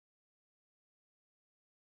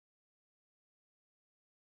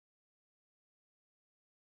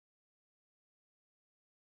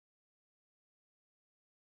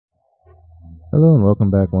Hello and welcome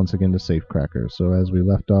back once again to SafeCracker. So as we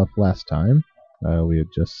left off last time, we had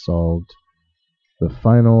just solved the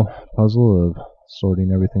final puzzle of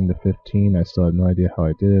sorting everything to 15. I still had no idea how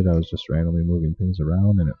I did it. I was just randomly moving things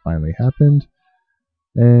around and it finally happened.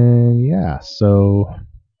 And yeah, so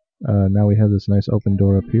now we have this nice open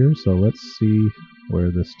door up here, so let's see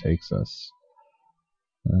where this takes us.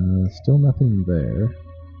 Still nothing there.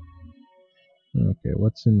 Okay,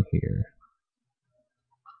 what's in here?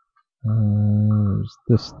 There's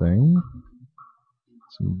this thing.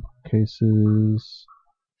 Some cases.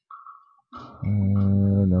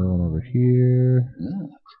 Another one over here. Look,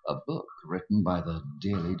 a book written by the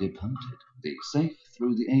dearly departed. The Safe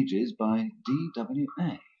Through the Ages by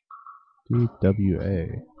D.W.A.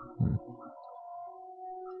 D.W.A.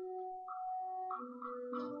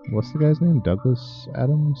 What's the guy's name? Douglas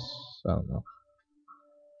Adams? I don't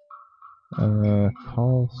know.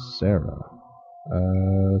 Call Sarah.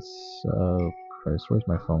 Christ, where's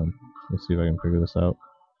my phone? Let's see if I can figure this out.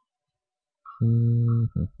 And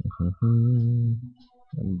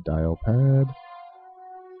dial pad.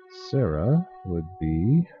 Sarah would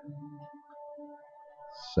be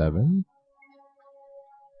 7.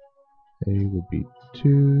 A would be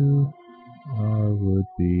 2. R would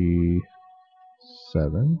be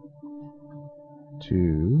 7.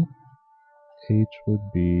 2. H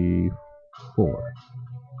would be 4.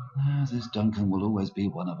 This Duncan will always be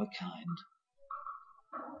one of a kind.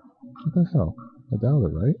 What the hell? I dialed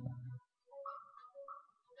it right?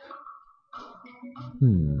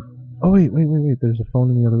 Oh wait, there's a phone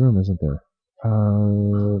in the other room, isn't there?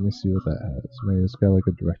 Let me see what that has. Maybe it's got like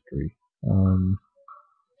a directory.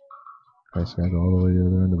 I just gotta go all the way to the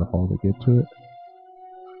other end of the hall to get to it.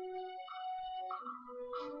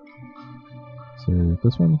 So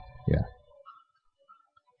this one? Yeah.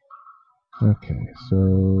 Okay, so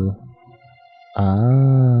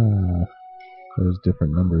there's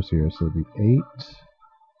different numbers here. So the 8.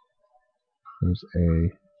 There's a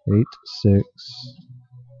 8, 6,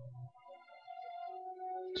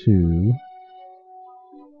 2,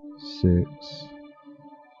 6,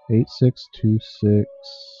 8, 6, 2, 6.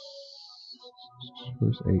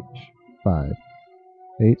 Where's H? 5.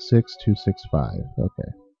 8, 6, 2, 6, 5.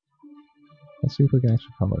 Okay. Let's see if we can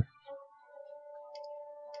actually color.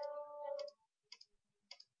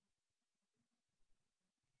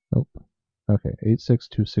 Nope. Okay, 8, 6,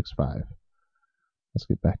 2, 6, 5. Let's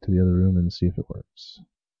get back to the other room and see if it works.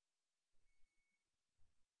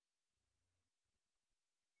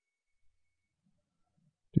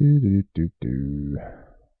 Do.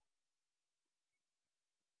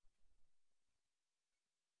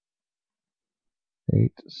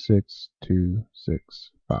 8, 6, 2,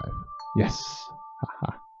 6, 5. Yes!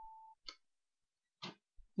 Haha.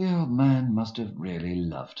 The old man must have really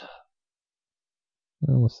loved her.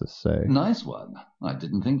 What's this say? Nice one. I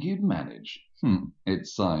didn't think you'd manage.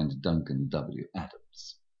 It's signed Duncan W.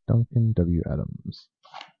 Adams. Duncan W. Adams.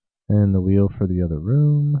 And the wheel for the other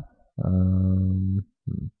room.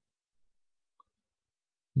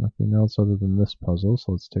 Nothing else other than this puzzle,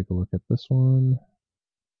 so let's take a look at this one.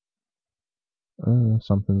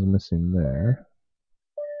 Something's missing there.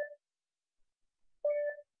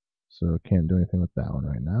 So can't do anything with that one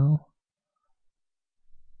right now.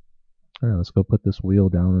 Alright, let's go put this wheel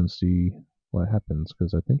down and see what happens,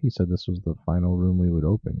 because I think he said this was the final room we would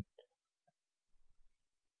open.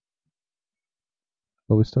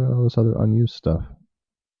 But we still got all this other unused stuff.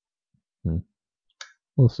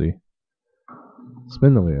 We'll see.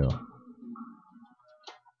 Spin the wheel.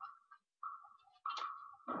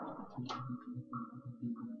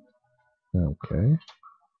 Okay.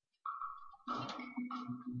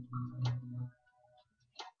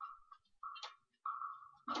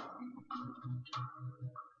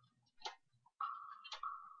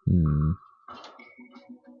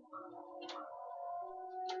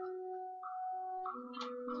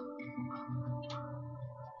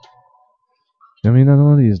 I mean, not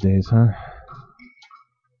one of these days, huh?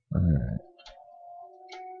 Alright.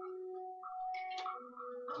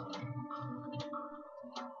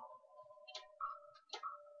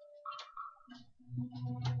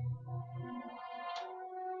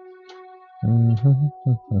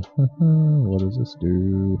 What does this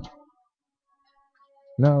do?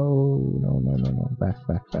 No. Back.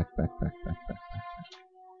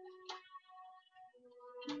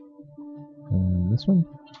 This one?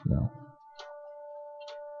 No.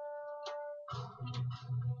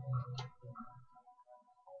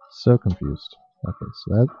 So confused. Okay,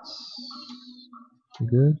 so that's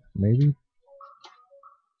good, maybe?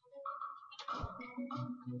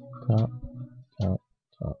 Top.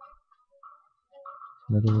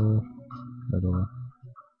 Middle.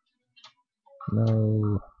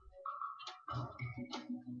 No.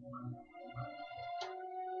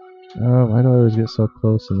 Oh, why do I always get so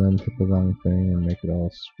close and then hit the wrong thing and make it all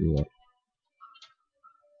screw up?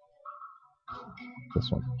 This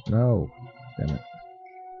one. No. Damn it.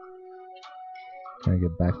 Can I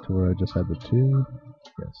get back to where I just had the 2?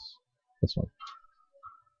 Yes. This one.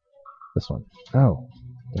 This one. Oh.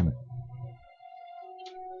 Damn it.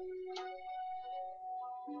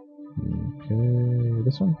 Okay.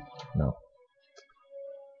 This one? No.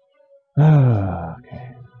 Ah,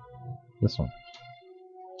 okay. This one.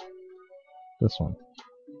 This one.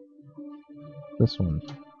 This one.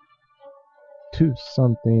 Do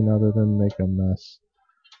something other than make a mess.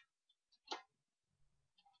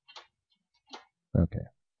 Okay.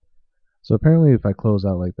 So apparently if I close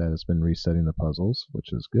out like that, it's been resetting the puzzles,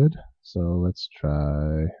 which is good. So let's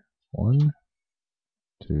try 1,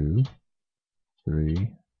 2,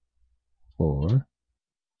 3, 4,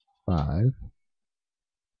 5.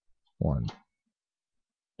 1,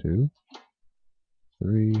 2,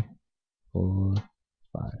 3, 4,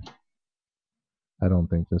 5. I don't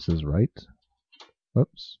think this is right.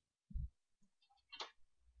 Oops.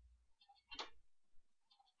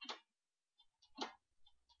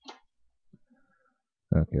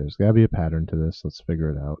 Okay, there's gotta be a pattern to this. Let's figure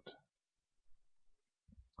it out.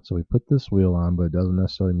 So we put this wheel on, but it doesn't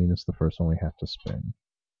necessarily mean it's the first one we have to spin.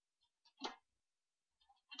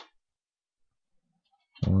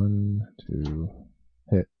 1, 2,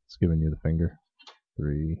 hit. It's giving you the finger.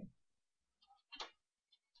 3.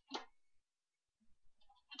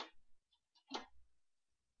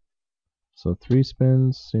 So 3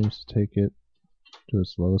 spins seems to take it to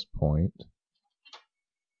its lowest point,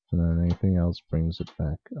 and then anything else brings it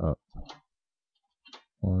back up.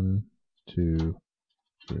 1, 2,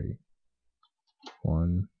 3.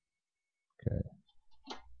 1. Okay.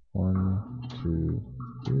 1, 2,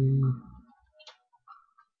 3.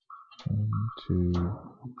 1, 2,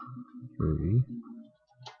 3.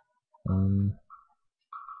 1.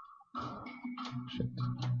 Shit.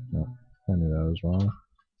 No, I knew that was wrong.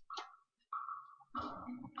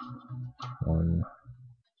 1.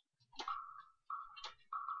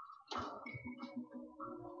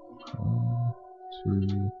 1, 2,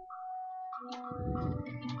 3.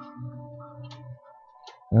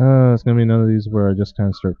 It's gonna be none of these where I just kind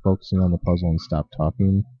of start focusing on the puzzle and stop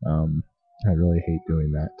talking. I really hate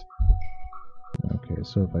doing that. Okay,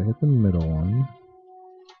 so if I hit the middle one,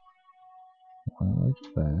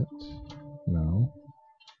 like that. No.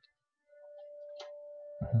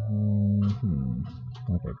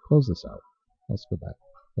 Okay, close this out. Let's go back.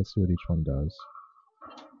 Let's see what each one does.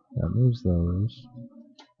 That moves those,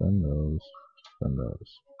 then those, then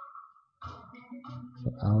those.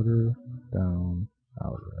 So outer, down,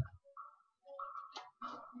 outer.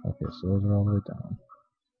 Okay, so those are all the way down.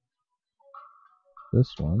 This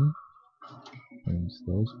one brings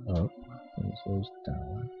those up, brings those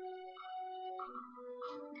down.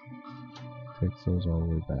 Takes those all the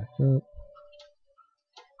way back up.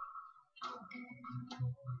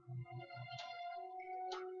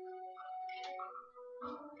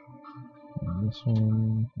 And this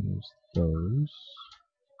one moves those.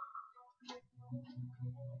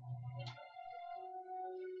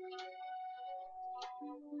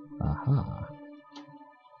 Aha!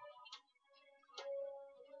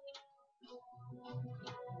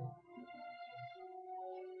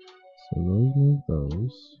 So those move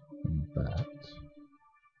those, and that.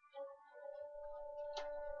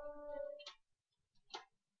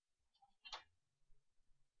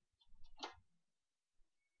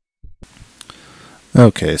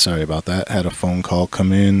 Okay, sorry about that. Had a phone call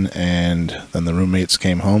come in, and then the roommates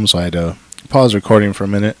came home, so I had to pause recording for a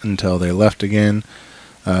minute until they left again.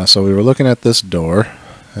 So we were looking at this door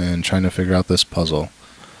and trying to figure out this puzzle.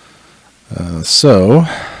 So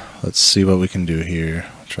let's see what we can do here.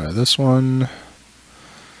 Try this one.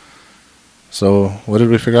 So what did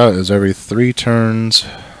we figure out is every 3 turns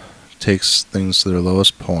takes things to their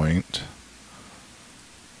lowest point.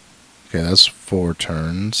 Okay, that's 4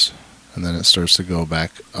 turns. And then it starts to go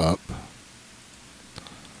back up.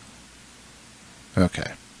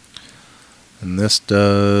 Okay. And this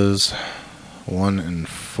does 1 and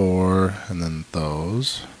 4, and then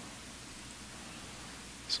those.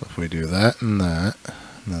 So if we do that, and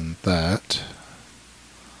then that.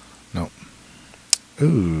 Nope.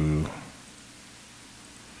 Ooh.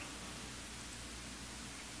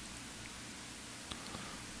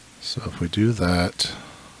 So if we do that,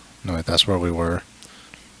 no, wait, that's where we were.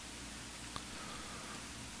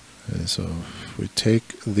 Okay, so if we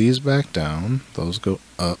take these back down, those go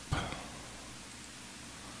up.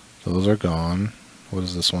 Those are gone. What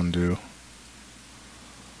does this one do?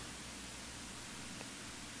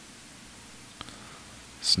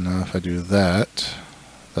 So now if I do that,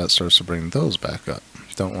 that starts to bring those back up.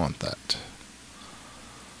 Don't want that.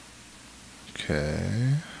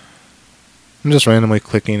 Okay. I'm just randomly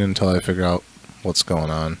clicking until I figure out what's going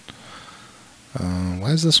on.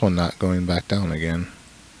 Why is this one not going back down again?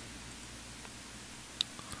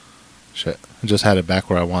 Shit. I just had it back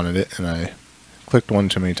where I wanted it, and I clicked one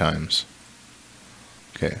too many times.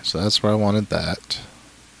 Okay, so that's where I wanted that.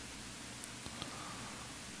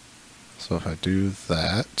 So if I do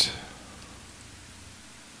that,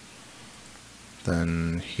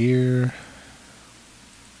 then here,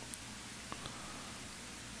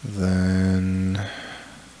 then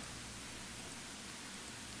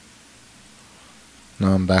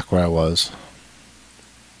now I'm back where I was.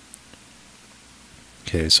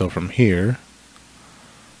 Okay, so from here,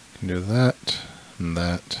 I can do that and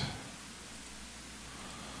that.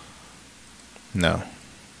 No.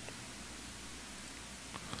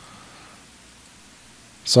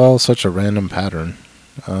 It's all such a random pattern.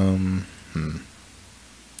 No,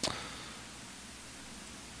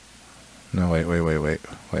 wait.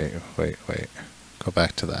 Go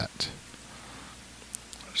back to that.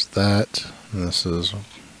 There's that. And this is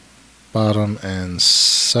bottom and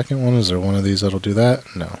second one. Is there one of these that'll do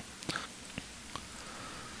that? No.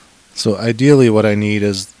 So ideally what I need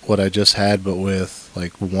is what I just had, but with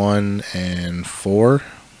like 1 and 4.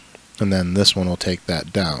 And then this one will take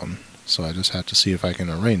that down. So I just have to see if I can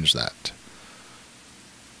arrange that.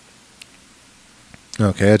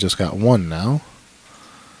 Okay, I just got 1 now.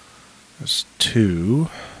 There's 2.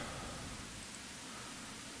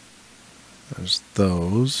 There's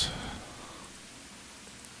those.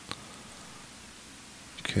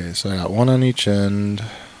 Okay, so I got 1 on each end.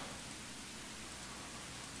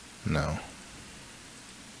 No.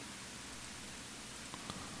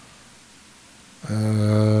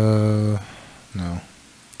 No.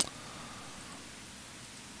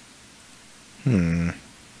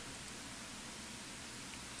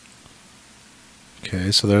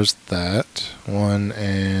 Okay, so there's that. 1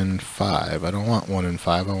 and 5. I don't want 1 and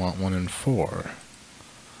 5, I want 1 and 4.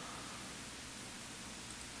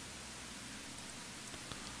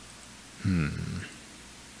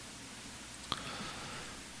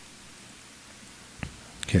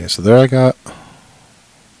 Okay, so there I got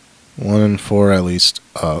 1 and 4 at least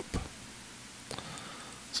up.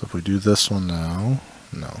 So if we do this one now,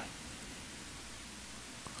 no.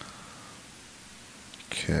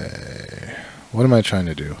 Okay, what am I trying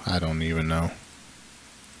to do? I don't even know.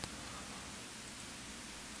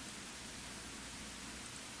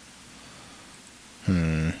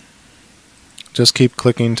 Just keep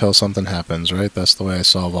clicking till something happens, right? That's the way I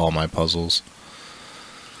solve all my puzzles.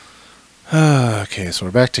 Okay, so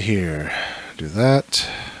we're back to here. Do that,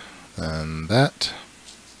 then that,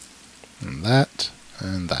 and that,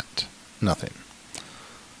 and that. Nothing.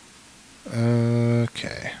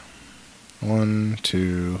 Okay. 1,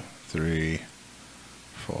 2, 3,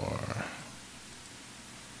 4.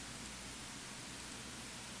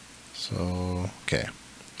 So, okay.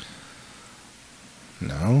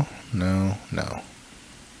 No.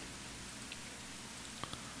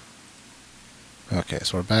 Okay,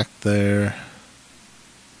 so we're back there.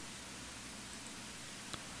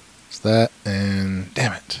 It's that, and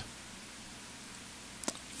damn it.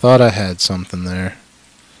 Thought I had something there.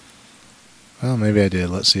 Well, maybe I did.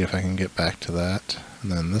 Let's see if I can get back to that.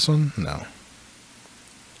 And then this one? No.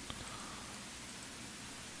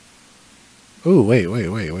 Ooh, wait.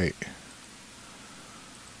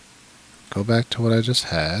 Go back to what I just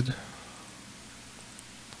had.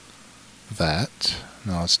 That.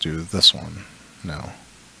 Now let's do this one. No.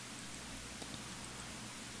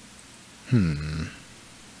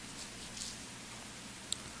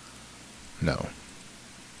 No.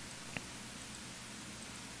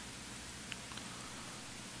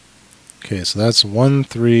 Okay, so that's 1,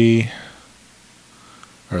 3,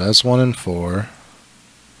 or that's 1 and 4,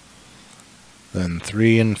 then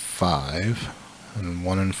 3 and 5, and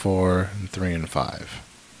 1 and 4, and 3 and 5,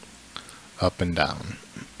 up and down.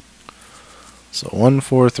 So 1,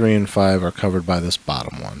 4, 3, and 5 are covered by this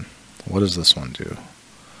bottom one. What does this one do?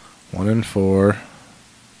 1 and 4,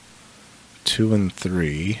 2 and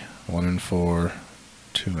 3, 1 and 4,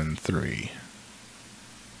 2 and 3.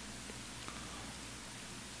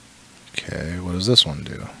 Okay, what does this one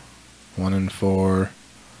do? 1 and 4,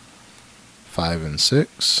 5 and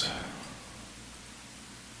 6.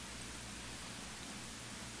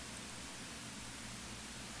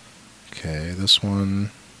 Okay, this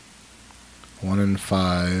one, 1 and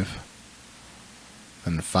 5,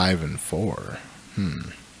 and 5 and 4.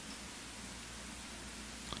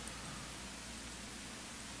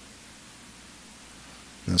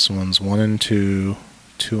 This one's 1 and 2,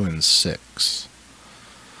 2 and 6.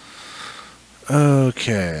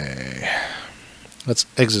 Okay. Let's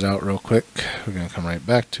exit out real quick. We're going to come right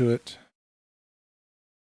back to it.